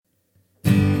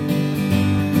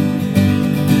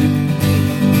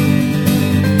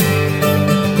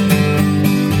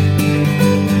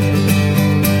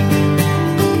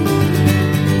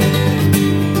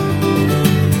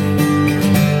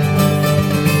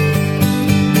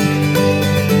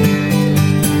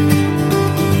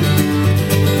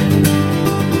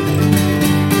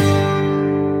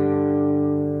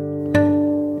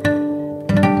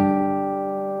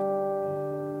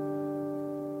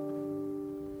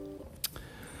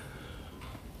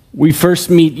We first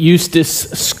meet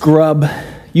Eustace Clarence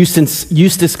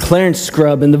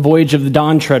Scrubb in The Voyage of the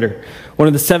Dawn Treader, one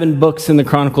of the 7 books in the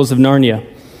Chronicles of Narnia.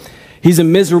 He's a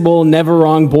miserable, never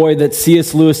wrong boy that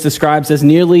C.S. Lewis describes as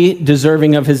nearly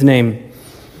deserving of his name.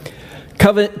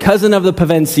 Cousin of the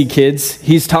Pevensie kids,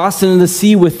 he's tossed into the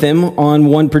sea with them on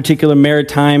one particular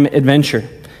maritime adventure.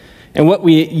 And what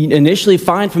we initially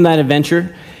find from that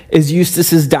adventure is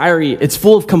Eustace's diary. It's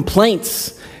full of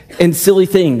complaints and silly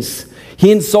things.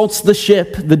 He insults the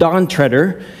ship, the Dawn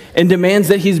Treader, and demands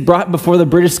that he's brought before the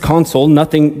British consul.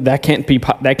 Nothing that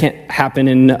can't happen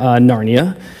in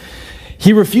Narnia.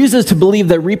 He refuses to believe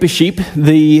that Reepicheep,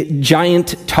 the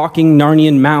giant talking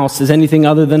Narnian mouse, is anything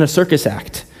other than a circus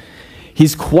act.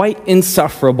 He's quite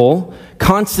insufferable,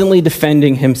 constantly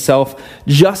defending himself,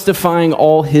 justifying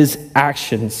all his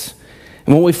actions.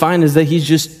 And what we find is that he's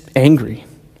just angry,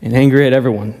 and angry at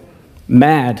everyone,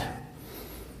 mad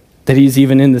that he's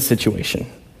even in this situation.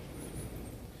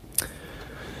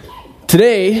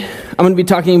 Today, I'm going to be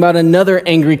talking about another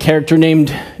angry character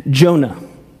named Jonah.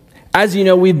 As you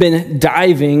know, we've been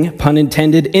diving, pun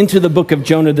intended, into the book of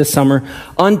Jonah this summer,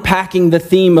 unpacking the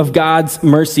theme of God's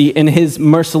mercy and his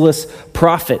merciless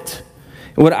prophet.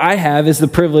 And what I have is the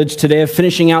privilege today of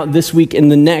finishing out this week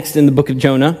and the next in the book of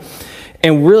Jonah,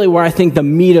 and really where I think the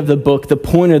meat of the book, the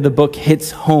point of the book, hits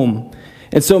home.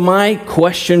 And so my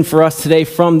question for us today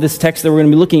from this text that we're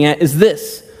going to be looking at is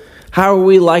this: how are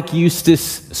we like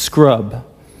Eustace Scrubb?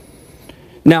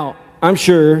 Now, I'm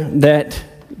sure that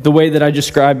the way that I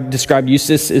described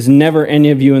Eustace is never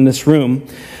any of you in this room,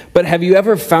 but have you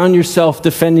ever found yourself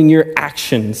defending your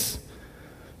actions,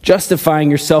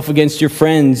 justifying yourself against your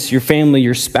friends, your family,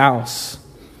 your spouse?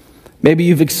 Maybe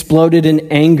you've exploded in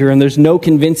anger and there's no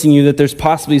convincing you that there's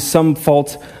possibly some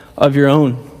fault of your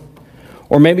own.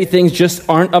 Or maybe things just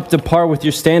aren't up to par with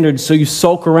your standards, so you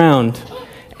sulk around,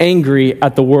 angry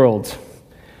at the world.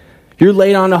 You're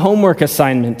late on a homework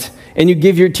assignment, and you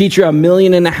give your teacher 1.5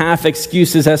 million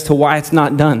excuses as to why it's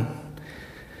not done.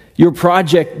 Your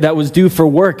project that was due for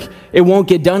work, it won't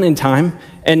get done in time,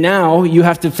 and now you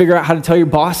have to figure out how to tell your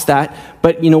boss that,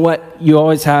 but you know what? You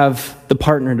always have the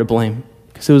partner to blame,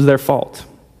 because it was their fault.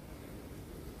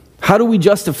 How do we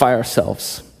justify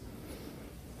ourselves?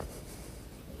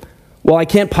 Well, I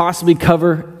can't possibly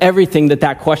cover everything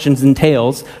that question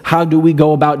entails. How do we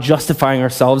go about justifying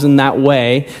ourselves in that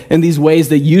way, in these ways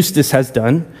that Eustace has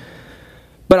done?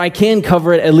 But I can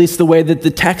cover it at least the way that the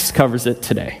text covers it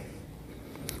today.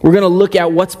 We're going to look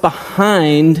at what's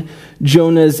behind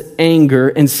Jonah's anger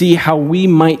and see how we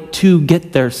might too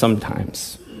get there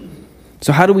sometimes.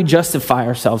 So how do we justify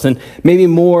ourselves? And maybe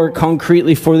more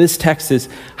concretely for this text is,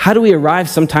 how do we arrive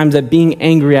sometimes at being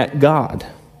angry at God?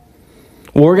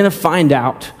 Well, we're going to find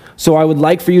out. So I would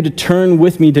like for you to turn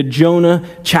with me to Jonah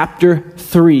chapter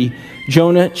 3.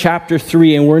 Jonah chapter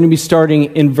 3, and we're going to be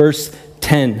starting in verse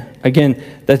 10. Again,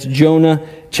 that's Jonah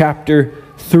chapter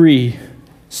 3,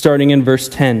 starting in verse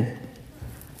 10.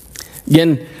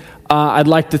 Again, I'd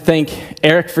like to thank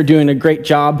Eric for doing a great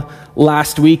job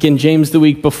last week and James the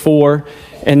week before.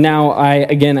 And now I,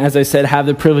 again, as I said, have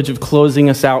the privilege of closing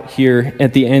us out here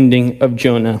at the ending of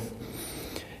Jonah.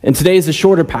 And today is a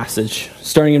shorter passage,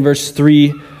 starting in verse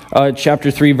 3, chapter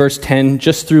 3, verse 10,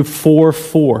 just through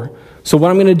 4:4. So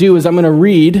what I'm going to do is I'm going to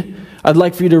read. I'd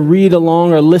like for you to read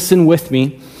along or listen with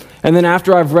me. And then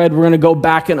after I've read, we're going to go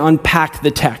back and unpack the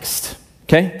text.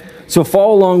 Okay? So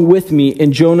follow along with me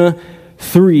in Jonah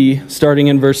 3, starting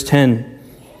in verse 10.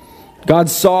 God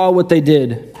saw what they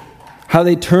did, how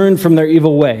they turned from their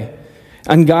evil way.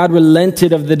 And God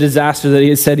relented of the disaster that he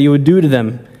had said he would do to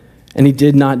them. And he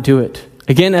did not do it.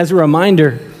 Again, as a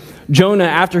reminder, Jonah,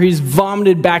 after he's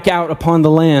vomited back out upon the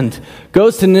land,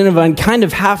 goes to Nineveh and kind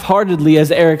of half-heartedly,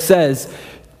 as Eric says,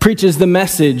 preaches the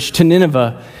message to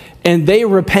Nineveh. And they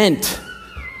repent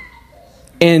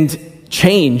and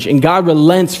change. And God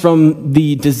relents from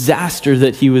the disaster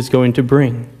that he was going to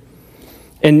bring.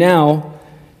 And now,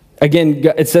 again,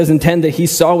 it says in 10 that he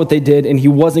saw what they did and he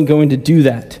wasn't going to do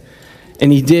that.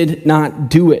 And he did not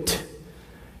do it.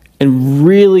 And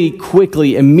really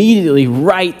quickly, immediately,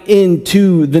 right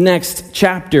into the next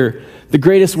chapter. The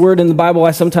greatest word in the Bible, I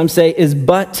sometimes say, is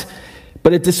but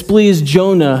it displeased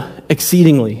Jonah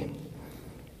exceedingly.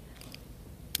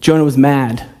 Jonah was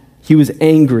mad. He was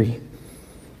angry.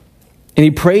 And he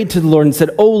prayed to the Lord and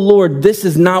said, "Oh Lord, this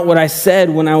is not what I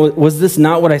said was this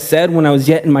not what I said when I was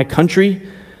yet in my country?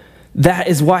 That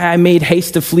is why I made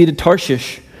haste to flee to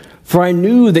Tarshish. For I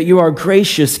knew that you are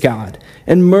gracious, God,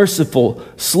 and merciful,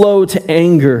 slow to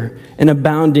anger, and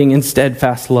abounding in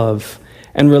steadfast love,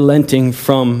 and relenting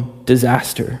from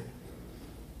disaster."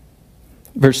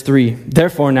 Verse 3,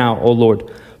 "Therefore now, O Lord,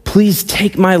 please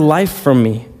take my life from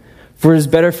me, for it is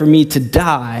better for me to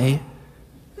die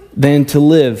than to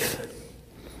live.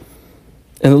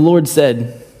 And the Lord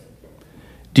said,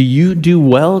 do you do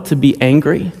well to be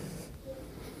angry?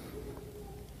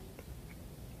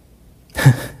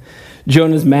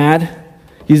 Jonah's mad.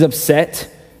 He's upset.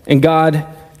 And God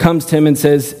comes to him and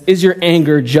says, is your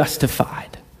anger justified?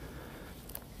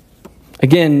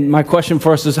 Again, my question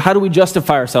for us is, how do we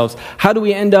justify ourselves? How do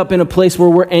we end up in a place where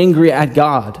we're angry at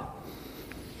God?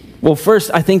 Well,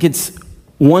 first, I think it's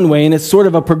one way, and it's sort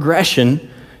of a progression,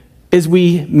 is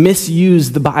we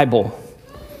misuse the Bible.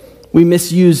 We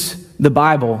misuse the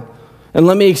Bible. And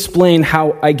let me explain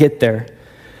how I get there.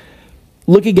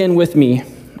 Look again with me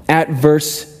at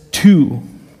verse 2.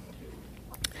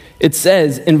 It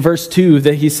says in verse 2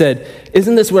 that he said,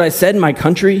 isn't this what I said in my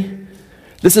country?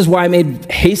 This is why I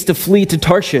made haste to flee to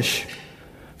Tarshish.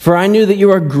 For I knew that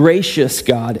you are gracious,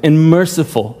 God, and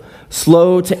merciful,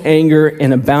 slow to anger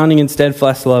and abounding in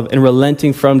steadfast love and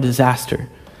relenting from disaster.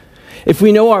 If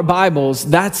we know our Bibles,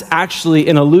 that's actually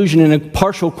an allusion and a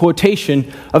partial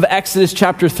quotation of Exodus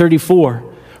chapter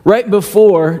 34. Right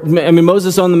before,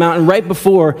 Moses on the mountain, right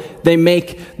before they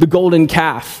make the golden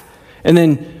calf. And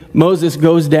then Moses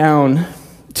goes down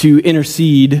to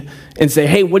intercede and say,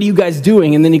 hey, what are you guys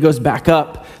doing? And then he goes back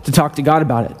up to talk to God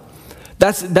about it.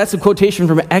 That's a quotation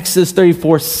from Exodus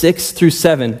 34, 6 through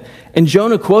 7. And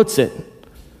Jonah quotes it,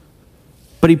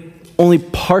 but he only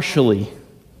partially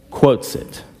quotes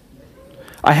it.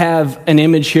 I have an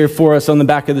image here for us on the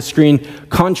back of the screen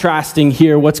contrasting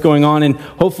here what's going on, and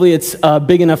hopefully it's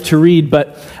big enough to read,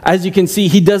 but as you can see,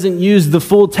 he doesn't use the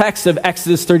full text of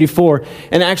Exodus 34,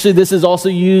 and actually this is also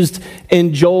used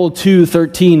in Joel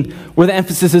 2:13, where the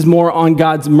emphasis is more on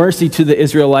God's mercy to the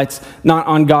Israelites, not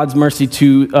on God's mercy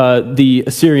to the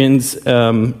Assyrians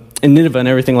in Nineveh and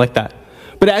everything like that.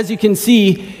 But as you can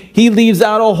see, he leaves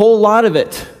out a whole lot of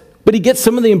it, but he gets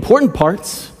some of the important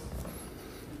parts.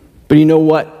 But you know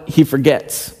what he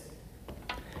forgets?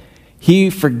 He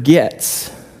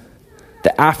forgets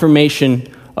the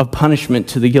affirmation of punishment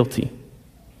to the guilty.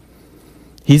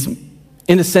 He's,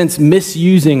 in a sense,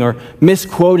 misusing or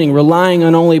misquoting, relying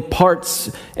on only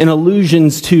parts and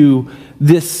allusions to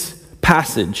this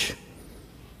passage.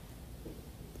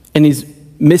 And he's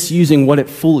misusing what it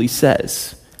fully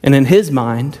says. And in his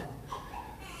mind,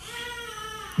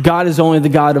 God is only the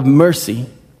God of mercy,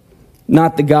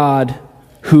 not the God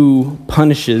who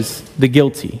punishes the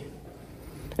guilty.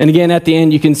 And again, at the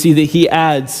end, you can see that he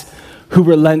adds, who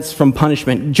relents from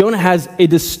punishment. Jonah has a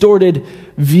distorted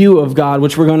view of God,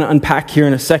 which we're going to unpack here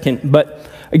in a second. But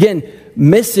again,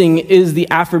 missing is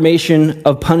the affirmation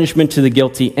of punishment to the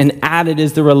guilty, and added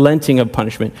is the relenting of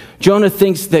punishment. Jonah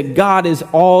thinks that God is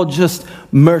all just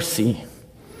mercy.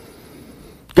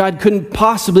 God couldn't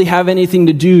possibly have anything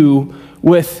to do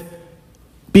with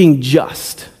being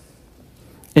just.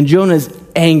 And Jonah's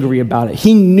angry about it.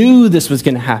 He knew this was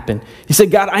going to happen. He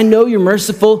said, God, I know you're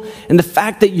merciful, and the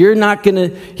fact that you're not going to...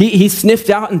 He sniffed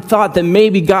out and thought that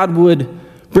maybe God would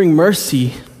bring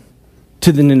mercy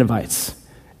to the Ninevites.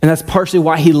 And that's partially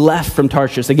why he left from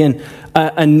Tarshish. Again,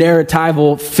 a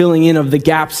narratival filling in of the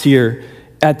gaps here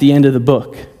at the end of the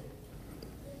book.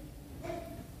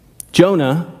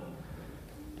 Jonah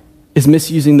is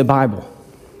misusing the Bible,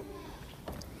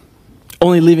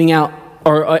 only leaving out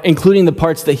or including the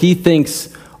parts that he thinks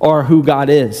are who God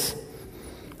is.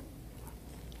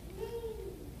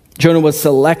 Jonah was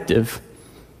selective,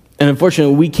 and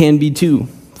unfortunately we can be too,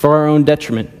 for our own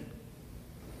detriment.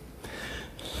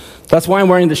 That's why I'm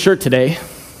wearing the shirt today.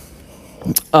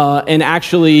 And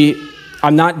actually,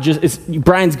 I'm not just,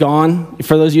 Brian's gone.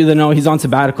 For those of you that know, he's on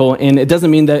sabbatical, and it doesn't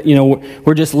mean that,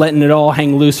 we're just letting it all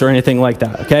hang loose or anything like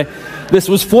that, okay? This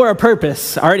was for a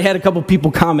purpose. I already had a couple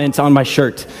people comment on my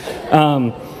shirt.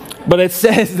 But it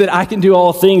says that I can do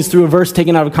all things through a verse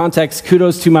taken out of context.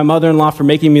 Kudos to my mother-in-law for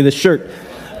making me this shirt.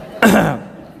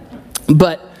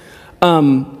 But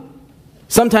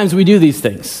sometimes we do these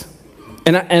things.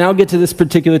 And I'll get to this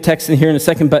particular text in here in a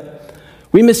second, but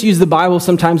we misuse the Bible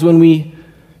sometimes when we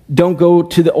don't go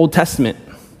to the Old Testament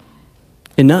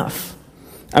enough.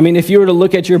 I mean, if you were to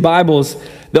look at your Bibles,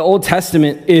 the Old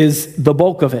Testament is the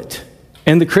bulk of it.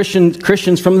 And the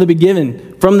Christians from the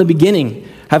beginning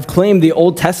have claimed the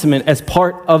Old Testament as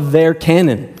part of their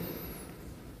canon.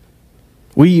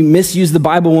 We misuse the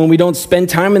Bible when we don't spend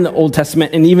time in the Old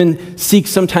Testament and even seek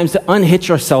sometimes to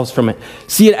unhitch ourselves from it.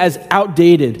 See it as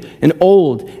outdated and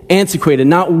old, antiquated,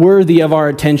 not worthy of our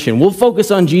attention. We'll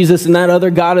focus on Jesus and that other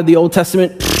God of the Old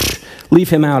Testament, leave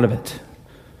him out of it.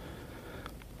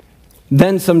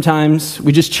 Then sometimes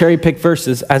we just cherry pick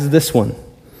verses as this one.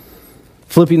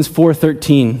 Philippians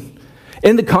 4:13.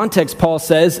 In the context, Paul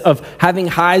says, of having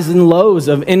highs and lows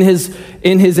in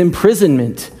his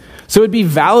imprisonment. So it'd be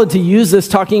valid to use this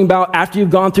talking about after you've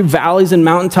gone through valleys and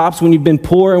mountaintops, when you've been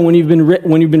poor and when you've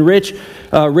been rich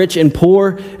and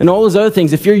poor, and all those other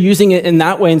things. If you're using it in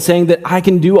that way and saying that I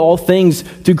can do all things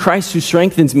through Christ who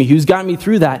strengthens me, who's got me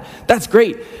through that, that's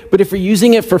great. But if you're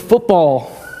using it for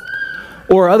football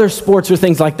or other sports or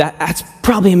things like that, that's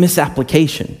probably a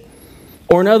misapplication.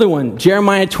 Or another one,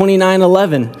 Jeremiah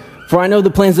 29:11. For I know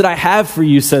the plans that I have for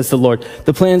you, says the Lord.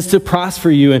 The plans to prosper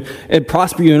you and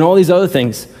prosper you and all these other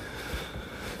things.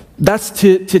 That's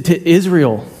to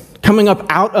Israel, coming up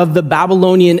out of the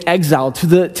Babylonian exile, to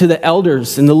the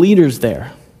elders and the leaders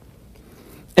there.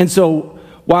 And so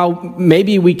while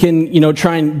maybe we can,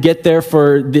 try and get there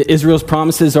for Israel's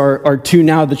promises are to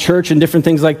now the church and different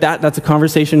things like that, that's a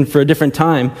conversation for a different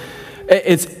time.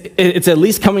 It's at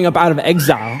least coming up out of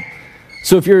exile.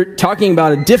 So if you're talking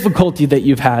about a difficulty that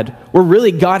you've had, where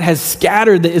really God has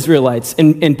scattered the Israelites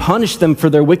and punished them for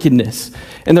their wickedness,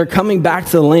 and they're coming back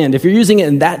to the land, if you're using it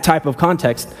in that type of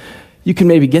context, you can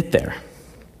maybe get there.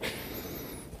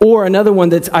 Or another one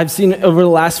that I've seen over the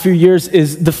last few years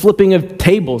is the flipping of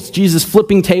tables. Jesus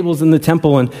flipping tables in the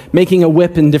temple and making a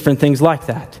whip and different things like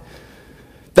that.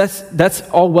 That's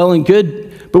all well and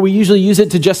good, but we usually use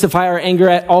it to justify our anger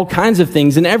at all kinds of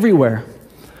things and everywhere.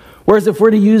 Whereas if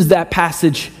we're to use that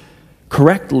passage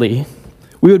correctly,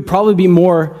 we would probably be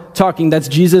more talking that's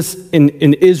Jesus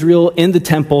in Israel, in the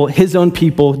temple, his own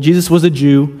people. Jesus was a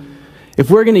Jew. If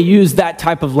we're going to use that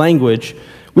type of language,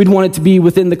 we'd want it to be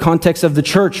within the context of the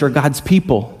church or God's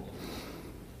people,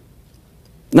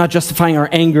 not justifying our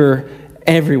anger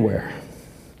everywhere.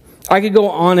 I could go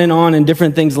on and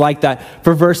different things like that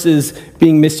for verses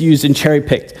being misused and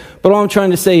cherry-picked. But all I'm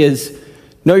trying to say is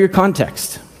know your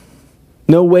context.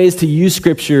 Know ways to use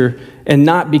Scripture and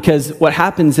not, because what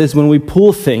happens is when we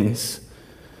pull things,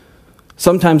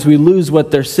 sometimes we lose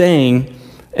what they're saying,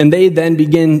 and they then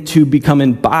begin to become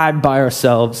imbibed by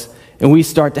ourselves, and we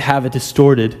start to have a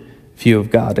distorted view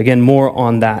of God. Again, more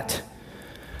on that.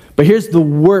 But here's the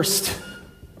worst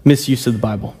misuse of the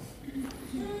Bible.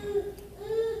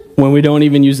 When we don't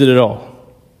even use it at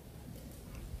all.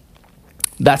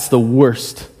 That's the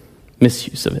worst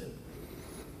misuse of it.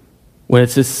 When it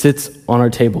just sits on our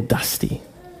table dusty.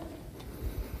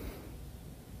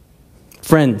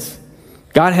 Friends,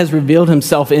 God has revealed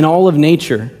himself in all of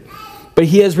nature, but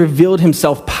he has revealed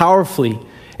himself powerfully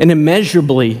and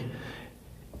immeasurably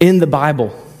in the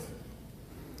Bible.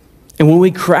 And when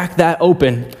we crack that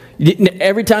open,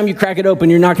 every time you crack it open,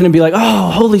 you're not going to be like,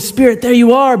 oh, Holy Spirit, there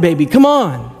you are, baby, come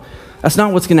on. That's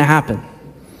not what's going to happen.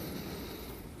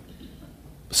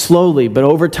 Slowly, but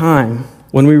over time,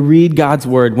 when we read God's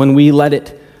word, when we let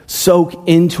it soak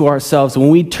into ourselves, when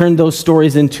we turn those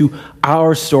stories into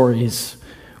our stories,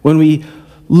 when we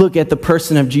look at the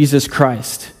person of Jesus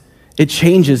Christ, it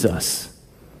changes us.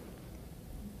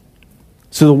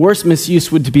 So the worst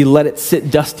misuse would be let it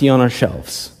sit dusty on our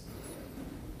shelves.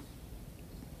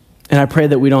 And I pray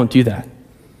that we don't do that.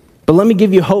 But let me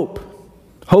give you hope.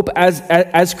 Hope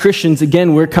as Christians.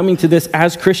 Again, we're coming to this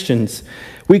as Christians.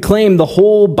 We claim the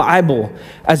whole Bible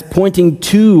as pointing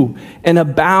to and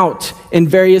about, in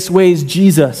various ways,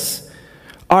 Jesus,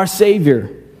 our Savior.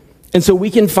 And so we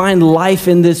can find life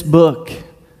in this book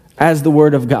as the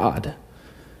Word of God.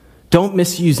 Don't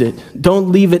misuse it.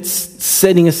 Don't leave it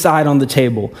sitting aside on the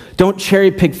table. Don't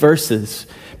cherry pick verses,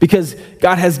 because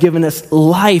God has given us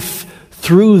life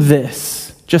through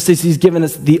this, just as he's given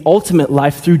us the ultimate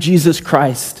life through Jesus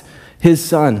Christ, his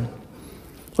Son.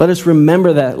 Let us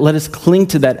remember that. Let us cling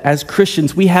to that. As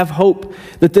Christians, we have hope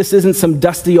that this isn't some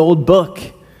dusty old book,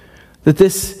 that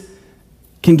this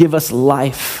can give us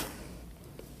life.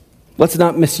 Let's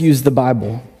not misuse the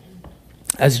Bible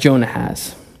as Jonah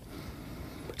has.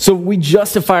 So we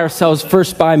justify ourselves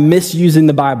first by misusing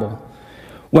the Bible.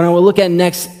 What I will look at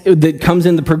next that comes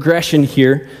in the progression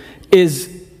here is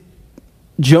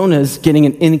Jonah's getting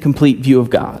an incomplete view of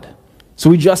God. So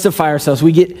we justify ourselves.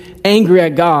 We get angry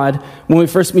at God when we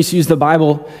first misuse the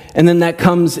Bible, and then that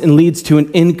comes and leads to an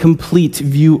incomplete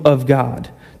view of God.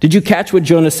 Did you catch what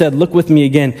Jonah said? Look with me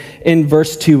again in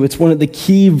verse 2. It's one of the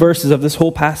key verses of this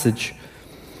whole passage.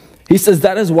 He says,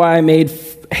 "That is why I made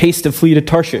haste to flee to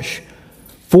Tarshish.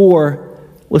 For,"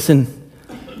 listen,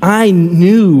 "I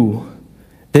knew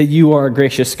that you are a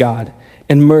gracious God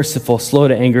and merciful, slow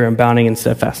to anger, and abounding in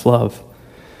steadfast love."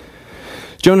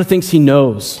 Jonah thinks he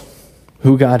knows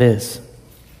who God is.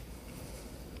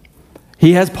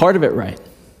 He has part of it right.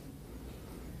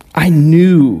 I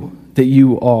knew that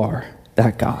you are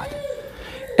that God.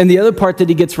 And the other part that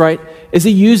he gets right is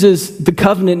he uses the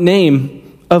covenant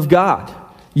name of God.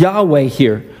 Yahweh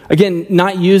here. Again,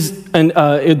 not used, and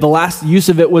the last use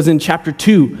of it was in chapter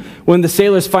 2, when the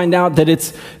sailors find out that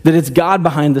it's God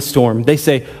behind the storm. They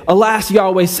say, "Alas,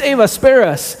 Yahweh, save us, spare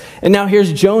us." And now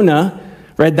here's Jonah,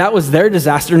 right? That was their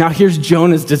disaster. Now here's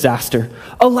Jonah's disaster.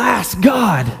 "Alas,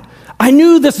 God, I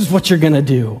knew this is what you're going to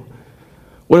do."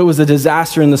 What it was a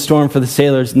disaster in the storm for the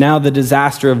sailors, now the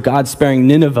disaster of God sparing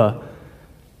Nineveh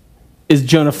is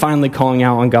Jonah finally calling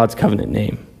out on God's covenant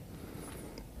name.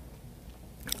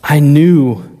 "I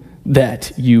knew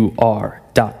that you are ...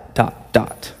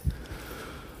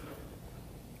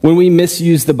 When we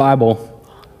misuse the Bible,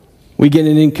 we get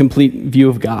an incomplete view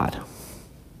of God.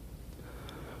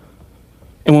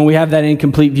 And when we have that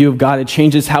incomplete view of God, it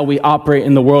changes how we operate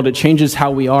in the world. It changes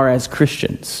how we are as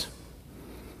Christians.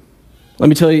 Let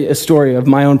me tell you a story of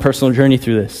my own personal journey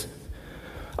through this.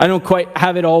 I don't quite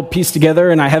have it all pieced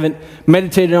together, and I haven't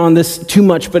meditated on this too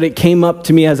much, but it came up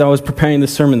to me as I was preparing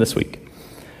this sermon this week.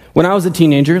 When I was a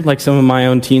teenager, like some of my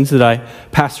own teens that I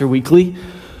pastor weekly,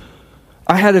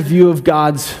 I had a view of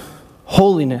God's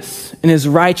holiness and his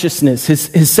righteousness,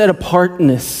 his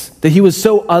set-apartness, that he was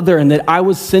so other and that I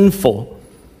was sinful.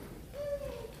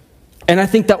 And I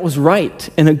think that was right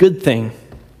and a good thing.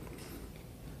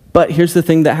 But here's the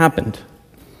thing that happened.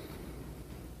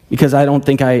 Because I don't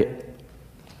think I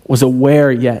was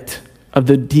aware yet of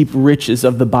the deep riches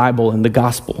of the Bible and the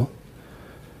gospel,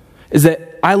 is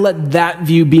that I let that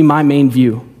view be my main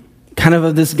view, kind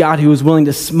of this God who was willing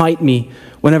to smite me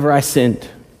whenever I sinned.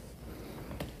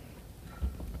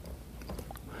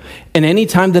 And any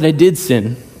time that I did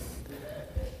sin,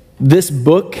 this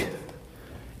book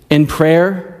and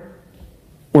prayer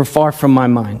were far from my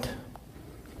mind.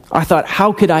 I thought,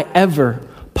 how could I ever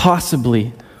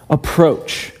possibly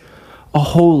approach a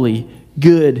holy,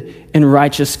 good, and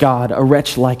righteous God, a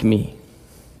wretch like me?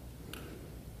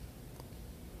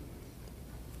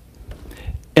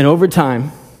 And over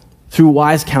time, through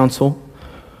wise counsel,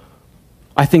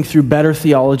 I think through better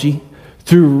theology,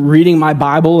 through reading my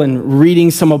Bible and reading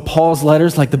some of Paul's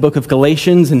letters, like the book of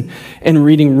Galatians, and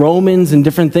reading Romans and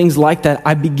different things like that,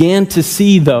 I began to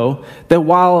see, though, that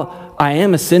while I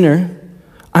am a sinner,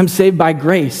 I'm saved by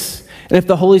grace. And if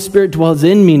the Holy Spirit dwells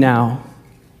in me now,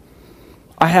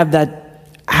 I have that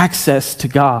access to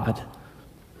God.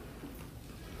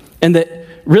 And that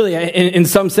really, in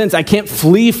some sense, I can't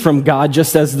flee from God,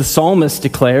 just as the psalmist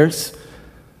declares.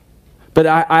 But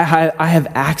I have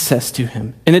access to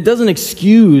him. And it doesn't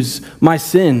excuse my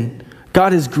sin.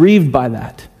 God is grieved by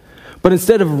that. But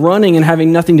instead of running and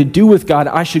having nothing to do with God,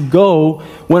 I should go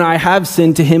when I have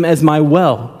sinned to him as my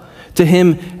well, to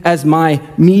him as my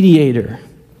mediator,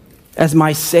 as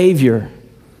my Savior,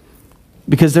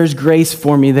 because there's grace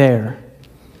for me there.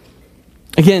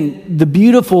 Again, the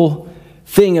beautiful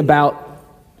thing about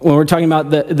when we're talking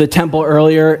about the temple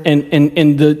earlier and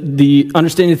the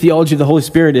understanding of theology of the Holy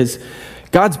Spirit is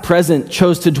God's presence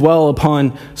chose to dwell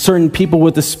upon certain people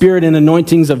with the spirit and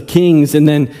anointings of kings, and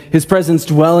then his presence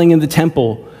dwelling in the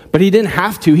temple. But he didn't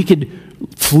have to. He could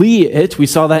flee it. We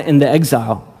saw that in the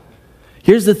exile.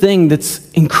 Here's the thing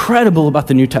that's incredible about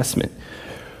the New Testament.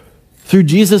 Through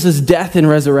Jesus' death and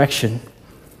resurrection,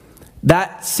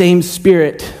 that same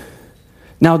spirit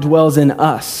now dwells in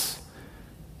us.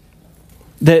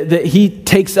 That he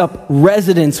takes up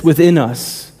residence within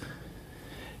us.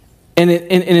 And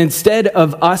instead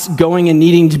of us going and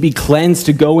needing to be cleansed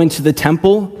to go into the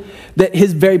temple, that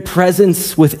his very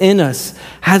presence within us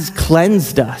has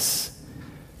cleansed us.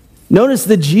 Notice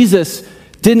that Jesus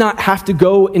did not have to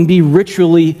go and be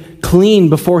ritually clean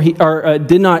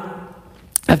did not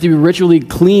have to be ritually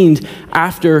cleaned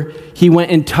after he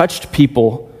went and touched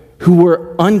people who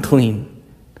were unclean.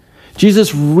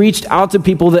 Jesus reached out to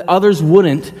people that others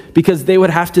wouldn't, because they would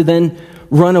have to then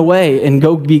run away and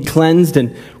go be cleansed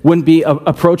and wouldn't be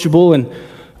approachable and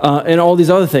all these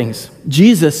other things.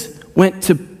 Jesus went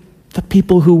to the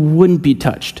people who wouldn't be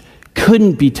touched,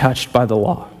 couldn't be touched by the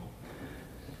law.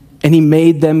 And he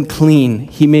made them clean.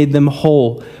 He made them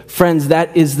whole. Friends,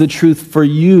 that is the truth for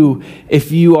you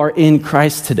if you are in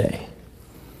Christ today.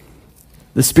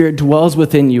 The Spirit dwells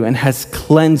within you and has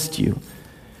cleansed you.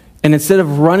 And instead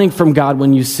of running from God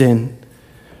when you sin,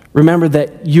 remember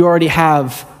that you already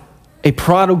have a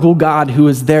prodigal God who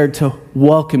is there to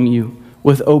welcome you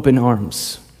with open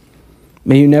arms.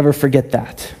 May you never forget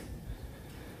that.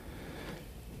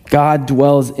 God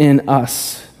dwells in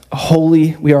us.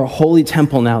 We are a holy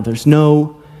temple now. There's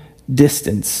no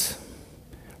distance.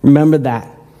 Remember that.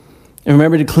 And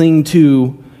remember to cling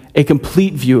to a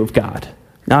complete view of God,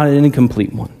 not an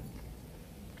incomplete one.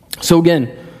 So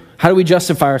again, How do we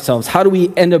justify ourselves? How do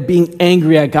we end up being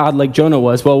angry at God like Jonah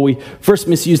was? Well, we first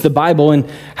misuse the Bible and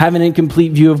have an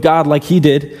incomplete view of God like he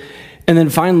did. And then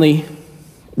finally,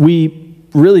 we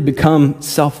really become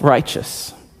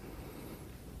self-righteous.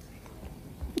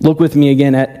 Look with me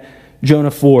again at Jonah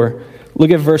 4.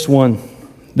 Look at verse 1.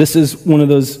 This is one of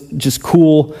those just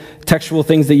cool textual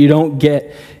things that you don't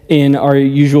get in our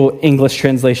usual English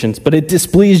translations. But it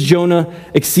displeased Jonah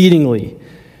exceedingly.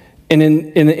 And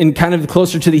in kind of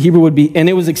closer to the Hebrew would be, and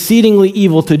it was exceedingly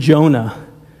evil to Jonah.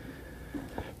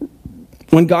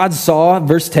 When God saw,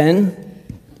 verse 10,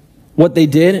 what they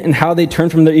did and how they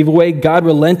turned from their evil way, God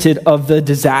relented of the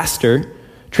disaster.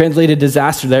 Translated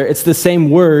disaster there. It's the same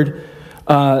word,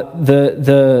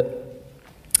 the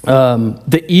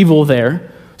evil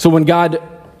there. So when God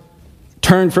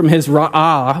turned from his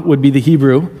ra'ah, would be the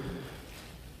Hebrew,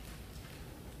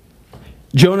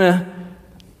 Jonah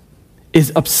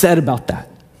is upset about that.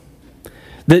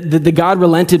 The God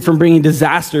relented from bringing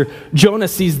disaster. Jonah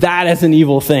sees that as an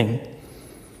evil thing.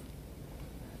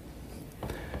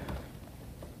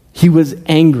 He was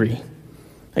angry.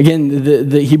 Again,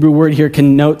 the Hebrew word here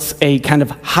connotes a kind of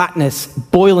hotness,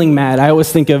 boiling mad. I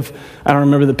always think of, I don't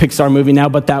remember the Pixar movie now,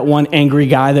 but that one angry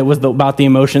guy that was about the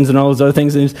emotions and all those other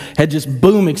things, and his head just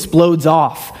boom, explodes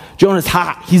off. Jonah's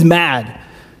hot. He's mad.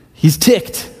 He's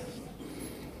ticked.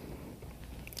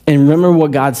 And remember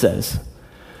what God says.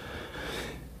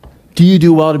 Do you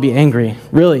do well to be angry?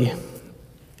 Really?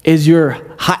 Is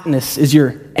your hotness, is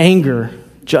your anger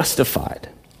justified?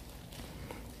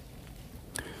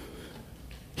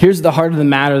 Here's the heart of the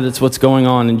matter that's what's going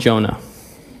on in Jonah.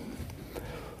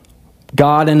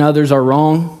 God and others are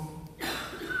wrong,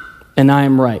 and I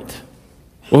am right.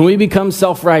 When we become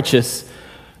self-righteous,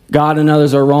 God and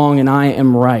others are wrong, and I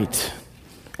am right.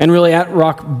 And really at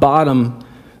rock bottom,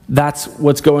 that's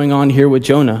what's going on here with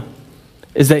Jonah,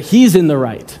 is that he's in the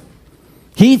right.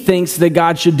 He thinks that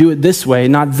God should do it this way,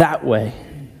 not that way.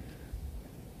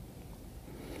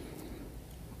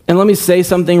 And let me say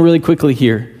something really quickly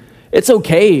here. It's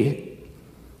okay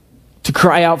to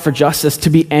cry out for justice, to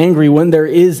be angry when there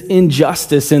is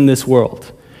injustice in this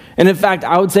world. And in fact,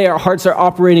 I would say our hearts are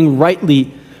operating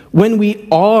rightly when we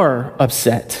are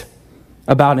upset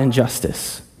about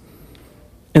injustice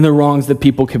and the wrongs that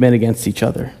people commit against each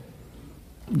other.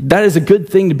 That is a good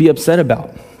thing to be upset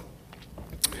about.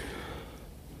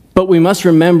 But we must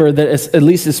remember that, at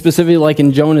least specifically like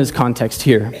in Jonah's context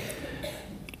here,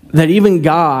 that even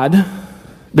God,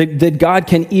 that God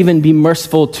can even be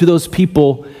merciful to those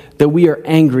people that we are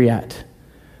angry at,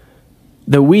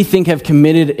 that we think have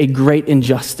committed a great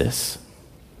injustice.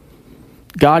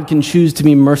 God can choose to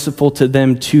be merciful to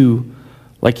them too,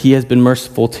 like he has been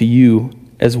merciful to you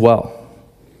as well.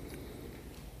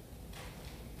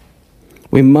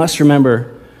 We must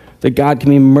remember that God can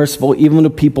be merciful even to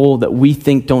people that we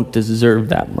think don't deserve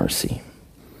that mercy.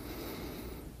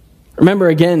 Remember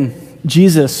again,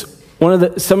 Jesus,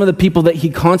 some of the people that he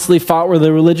constantly fought were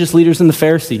the religious leaders and the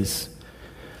Pharisees.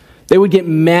 They would get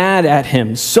mad at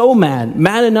him, so mad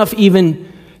enough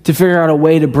even to figure out a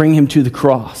way to bring him to the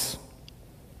cross.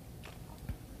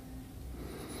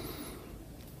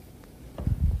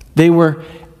 They were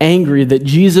angry that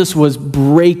Jesus was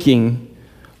breaking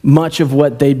much of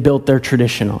what they built their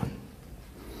tradition on.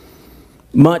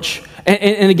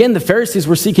 And again, the Pharisees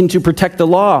were seeking to protect the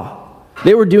law.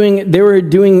 They were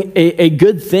doing a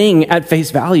good thing at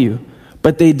face value,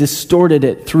 but they distorted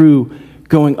it through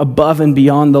going above and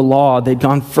beyond the law. They'd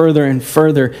gone further and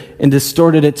further and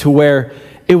distorted it to where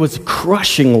it was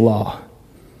crushing law.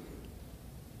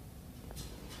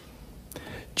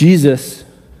 Jesus,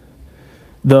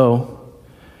 though,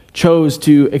 chose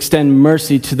to extend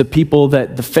mercy to the people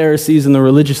that the Pharisees and the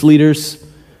religious leaders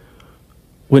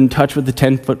wouldn't touch with the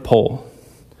 10-foot pole.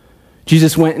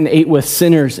 Jesus went and ate with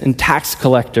sinners and tax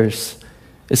collectors,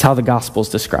 is how the Gospels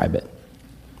describe it.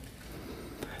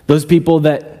 Those people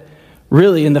that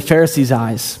really, in the Pharisees'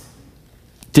 eyes,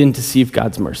 didn't deserve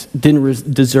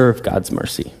God's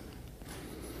mercy.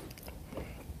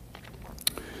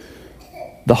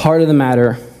 The heart of the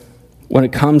matter, when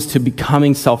it comes to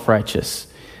becoming self-righteous,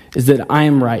 is that I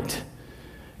am right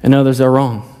and others are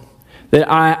wrong. That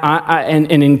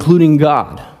and including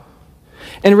God.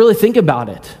 And really think about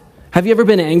it. Have you ever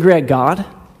been angry at God?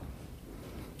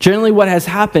 Generally what has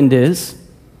happened is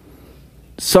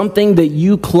something that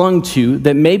you clung to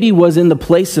that maybe was in the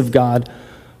place of God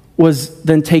was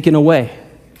then taken away.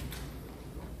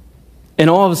 And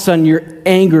all of a sudden your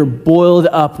anger boiled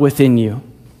up within you.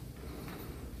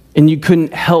 And you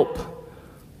couldn't help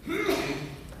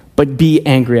but be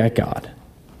angry at God.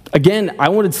 Again, I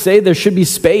wanted to say there should be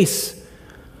space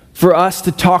for us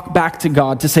to talk back to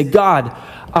God, to say, God,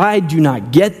 I do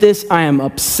not get this. I am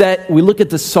upset. We look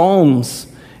at the Psalms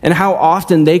and how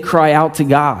often they cry out to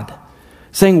God,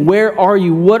 saying, where are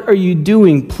you? What are you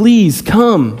doing? Please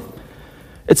come.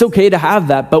 It's okay to have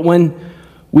that, but when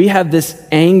we have this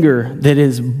anger that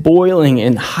is boiling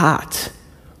and hot,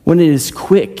 when it is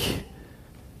quick,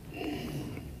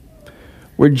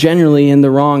 we're generally in the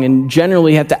wrong and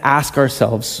generally have to ask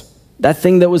ourselves, that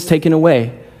thing that was taken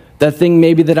away, that thing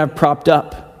maybe that I've propped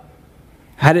up,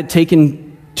 had it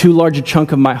taken too large a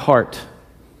chunk of my heart?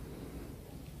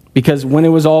 Because when it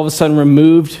was all of a sudden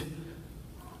removed,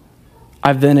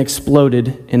 I've then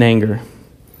exploded in anger.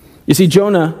 You see,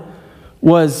 Jonah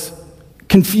was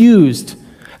confused.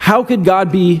 How could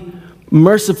God be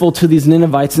merciful to these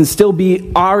Ninevites and still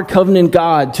be our covenant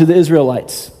God to the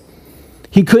Israelites?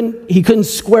 He couldn't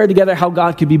square together how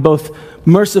God could be both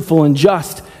merciful and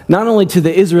just, not only to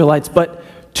the Israelites, but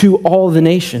to all the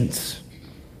nations.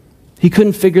 He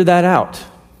couldn't figure that out.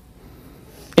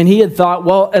 And he had thought,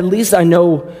 well, at least I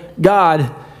know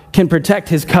God can protect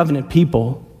his covenant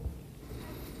people.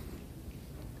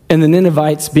 And the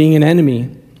Ninevites, being an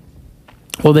enemy,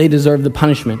 well, they deserve the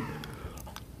punishment.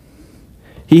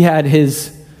 He had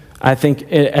his, I think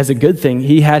as a good thing,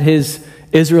 he had his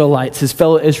Israelites, his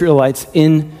fellow Israelites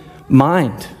in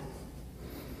mind.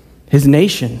 His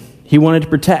nation, he wanted to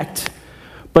protect.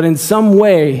 But in some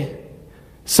way,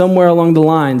 somewhere along the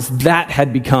lines, that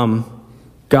had become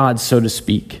God, so to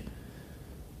speak.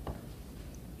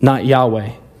 Not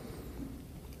Yahweh,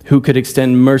 who could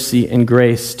extend mercy and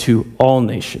grace to all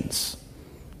nations,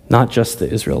 not just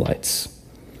the Israelites.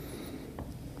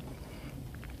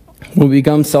 When we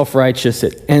become self-righteous,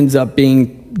 it ends up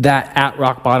being that at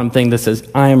rock bottom thing that says,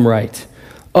 I am right,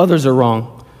 others are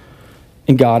wrong,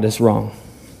 and God is wrong.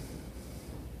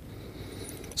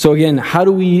 So again, how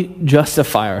do we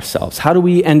justify ourselves? How do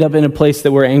we end up in a place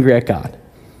that we're angry at God?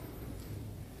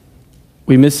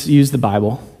 We misuse the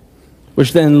Bible,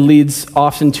 which then leads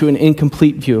often to an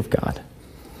incomplete view of God.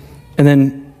 And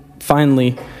then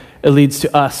finally, it leads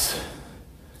to us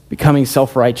becoming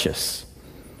self-righteous.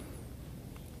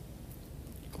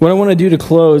 What I want to do to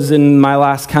close in my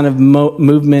last kind of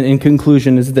movement and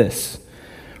conclusion is this.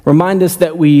 Remind us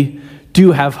that we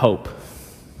do have hope.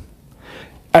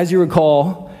 As you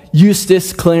recall,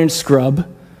 Eustace Clarence Scrubb,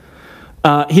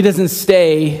 he doesn't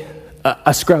stay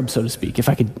a scrub, so to speak, if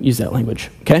I could use that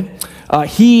language, okay?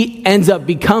 He ends up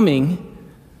becoming,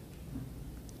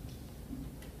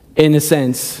 in a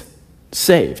sense,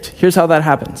 saved. Here's how that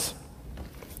happens.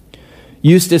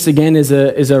 Eustace, again, is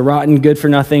a rotten,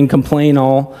 good-for-nothing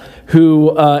complain-all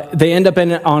who they end up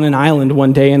on an island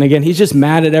one day, and again, he's just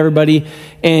mad at everybody,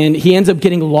 and he ends up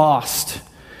getting lost.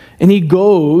 And he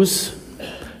goes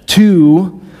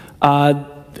to,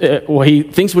 he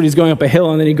thinks he's going up a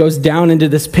hill, and then he goes down into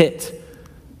this pit.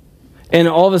 And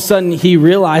all of a sudden, he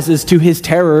realizes to his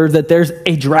terror that there's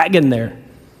a dragon there,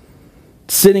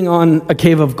 sitting on a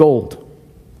cave of gold.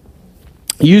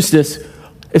 Eustace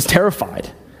is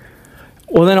terrified.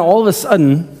 Well, then all of a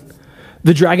sudden,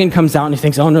 the dragon comes out and he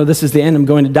thinks, oh no, this is the end, I'm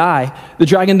going to die. The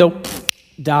dragon, though,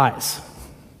 dies.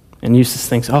 And Eustace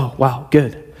thinks, oh, wow,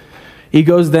 good. He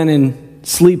goes then and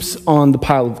sleeps on the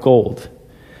pile of gold.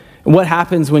 And what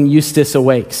happens when Eustace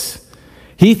awakes?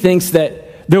 He thinks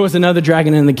that there was another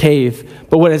dragon in the cave,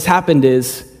 but what has happened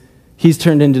is he's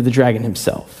turned into the dragon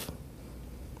himself.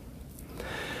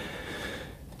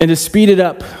 And to speed it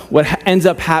up, what ends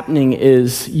up happening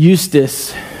is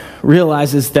Eustace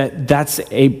realizes that that's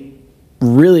a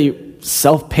really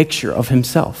self-picture of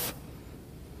himself.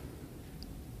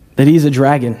 That he's a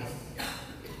dragon.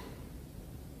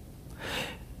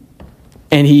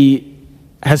 And he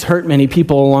has hurt many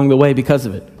people along the way because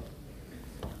of it.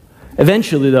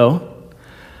 Eventually, though,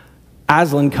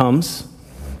 Aslan comes,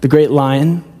 the great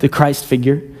lion, the Christ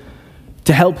figure,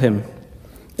 to help him.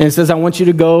 And it says, I want you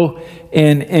to go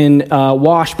and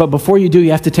wash, but before you do,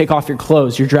 you have to take off your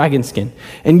clothes, your dragon skin.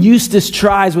 And Eustace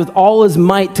tries with all his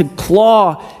might to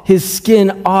claw his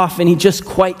skin off, and he just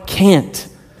quite can't.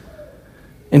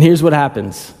 And here's what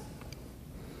happens.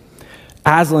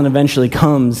 Aslan eventually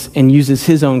comes and uses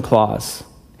his own claws,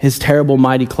 his terrible,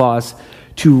 mighty claws,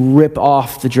 to rip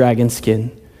off the dragon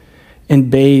skin and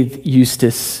bathe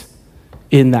Eustace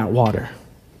in that water.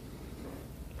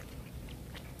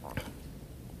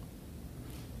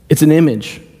 It's an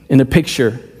image and a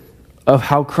picture of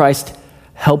how Christ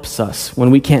helps us when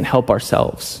we can't help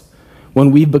ourselves,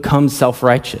 when we've become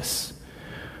self-righteous,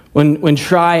 when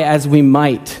try as we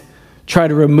might, try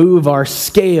to remove our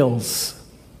scales,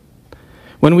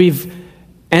 when we've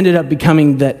ended up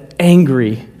becoming that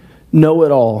angry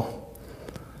know-it-all.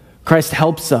 Christ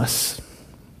helps us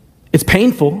It's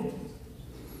painful.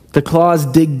 The claws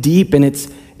dig deep and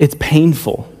it's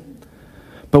painful.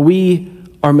 But we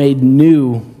are made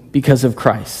new because of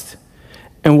Christ.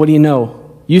 And what do you know?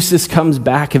 Eustace comes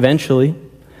back eventually.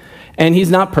 And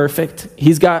he's not perfect.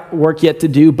 He's got work yet to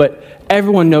do, but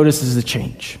everyone notices the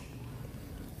change.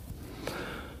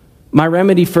 My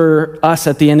remedy for us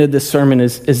at the end of this sermon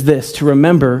is this: to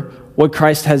remember what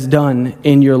Christ has done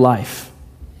in your life.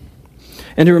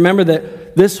 And to remember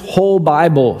that this whole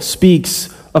Bible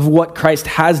speaks of what Christ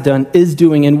has done, is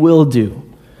doing, and will do.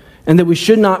 And that we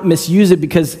should not misuse it,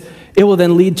 because it will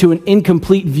then lead to an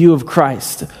incomplete view of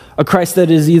Christ. A Christ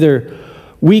that is either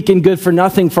weak and good for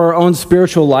nothing for our own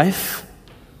spiritual life,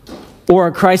 or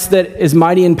a Christ that is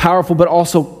mighty and powerful but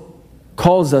also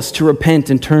calls us to repent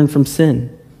and turn from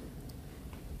sin.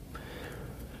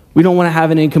 We don't want to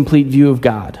have an incomplete view of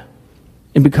God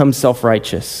and become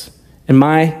self-righteous. And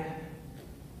my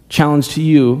challenge to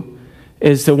you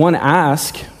is to, one,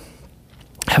 ask,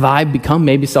 have I become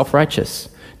maybe self-righteous?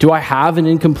 Do I have an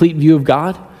incomplete view of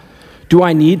God? Do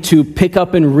I need to pick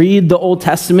up and read the Old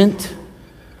Testament?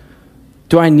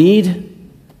 Do I need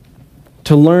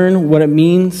to learn what it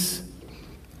means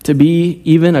to be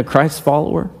even a Christ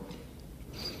follower?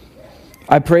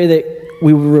 I pray that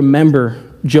we will remember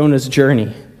Jonah's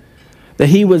journey, that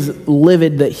he was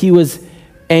livid, that he was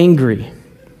angry,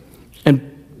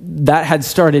 and that had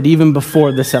started even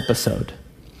before this episode.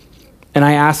 And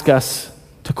I ask us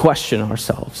to question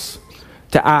ourselves,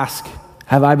 to ask,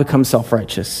 have I become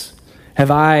self-righteous?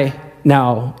 Have I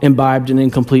now imbibed an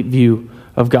incomplete view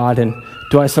of God, and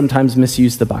do I sometimes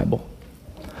misuse the Bible?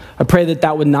 I pray that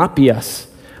that would not be us.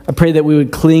 I pray that we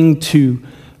would cling to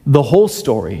the whole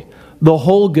story, the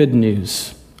whole good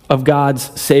news of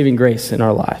God's saving grace in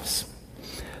our lives.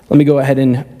 Let me go ahead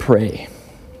and pray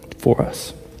for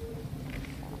us.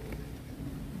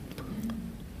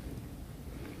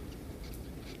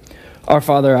 Our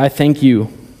Father, I thank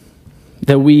you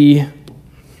that we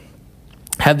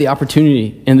have the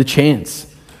opportunity and the chance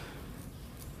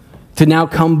to now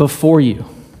come before you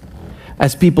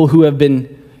as people who have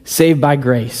been saved by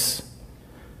grace.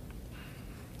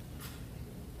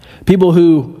 People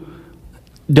who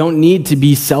don't need to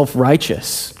be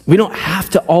self-righteous. We don't have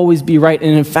to always be right.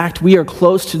 And in fact, we are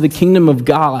close to the kingdom of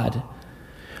God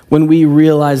when we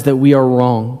realize that we are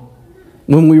wrong,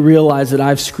 when we realize that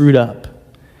I've screwed up,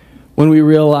 when we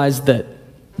realize that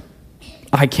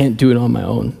I can't do it on my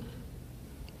own.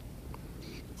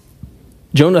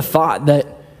 Jonah thought that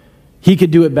he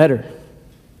could do it better.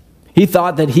 He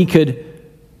thought that he could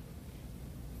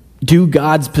do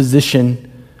God's position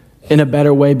in a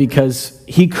better way because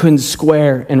he couldn't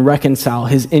square and reconcile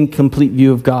his incomplete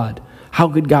view of God. How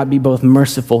could God be both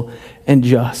merciful and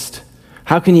just?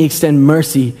 How can he extend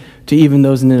mercy to even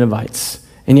those Ninevites?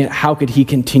 And yet, how could he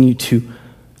continue to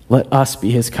let us be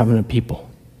his covenant people?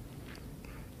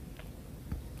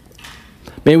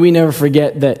 May we never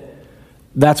forget that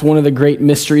that's one of the great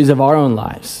mysteries of our own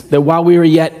lives. That while we were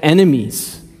yet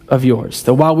enemies of yours,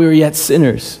 that while we were yet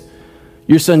sinners,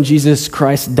 your Son Jesus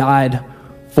Christ died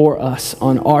for us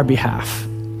on our behalf.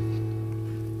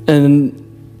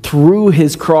 And through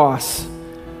his cross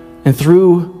and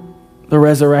through the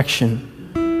resurrection,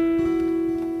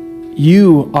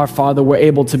 you, our Father, were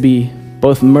able to be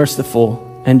both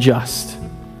merciful and just,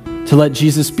 to let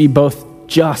Jesus be both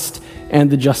just and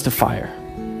the justifier.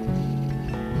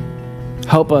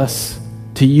 Help us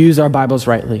to use our Bibles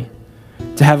rightly,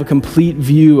 to have a complete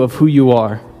view of who you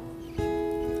are,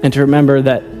 and to remember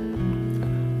that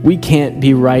we can't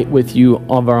be right with you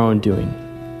of our own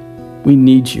doing. We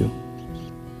need you.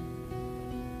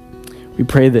 We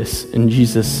pray this in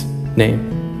Jesus'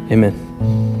 name.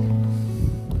 Amen.